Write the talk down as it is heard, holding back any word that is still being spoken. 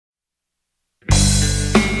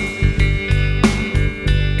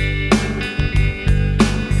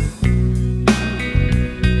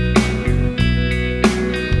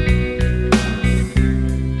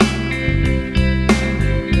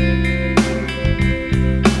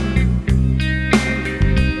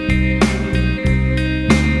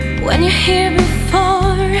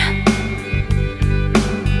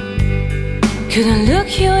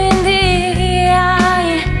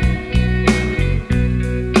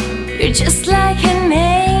You're just like an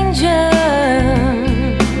angel.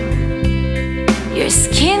 Your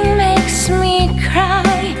skin makes me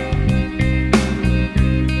cry.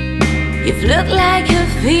 You've looked like a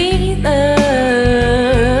feather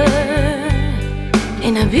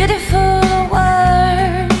in a beautiful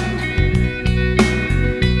world.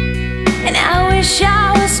 And I wish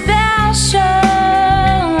I was special.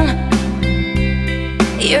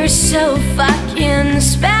 You're so fucking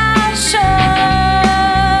special.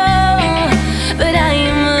 But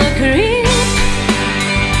I'm a creep,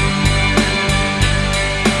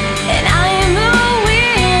 and I'm a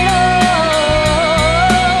weirdo.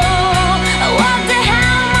 What the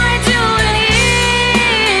hell am I doing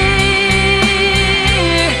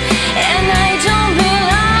here? And I don't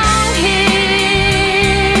belong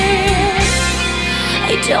here. I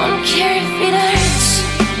don't care if it hurts.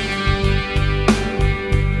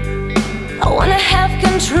 I wanna have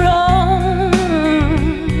control.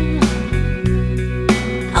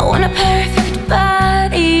 I want a perfect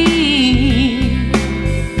body.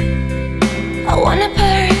 I want a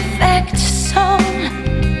perfect soul.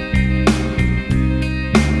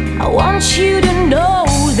 I want you to know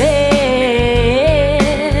this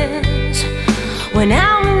when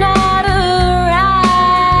I'm not around.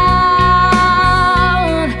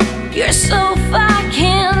 You're so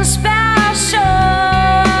fucking special.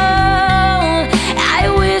 I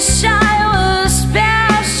wish I was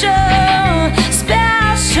special,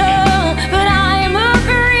 special, but I'm a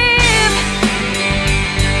creep,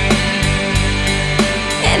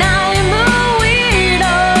 and I'm a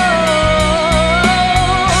weirdo.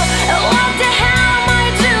 What the hell am I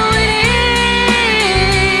doing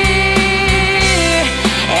here?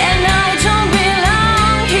 And I don't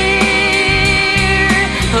belong here.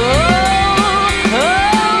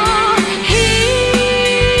 Oh,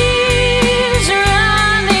 he's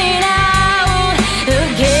running out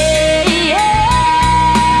again.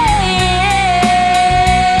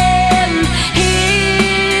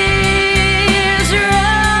 He's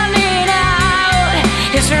running out.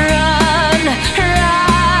 He's run,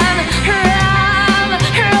 run, run, run.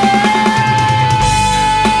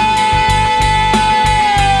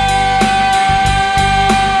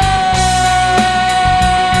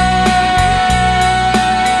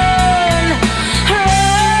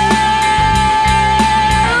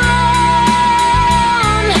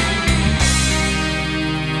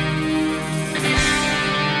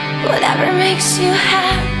 Whatever makes you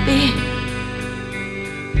happy,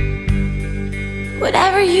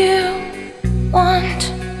 whatever you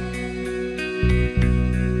want.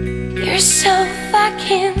 You're so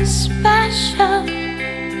fucking special.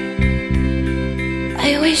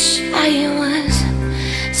 I wish I was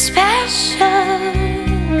special,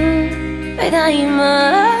 but I'm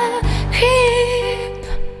a creep,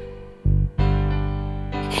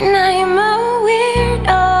 and I'm a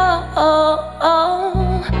weirdo.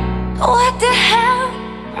 What the hell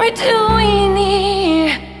am I doing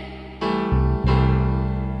here?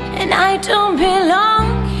 And I don't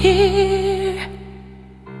belong here.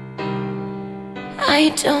 I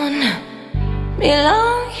don't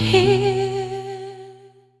belong here.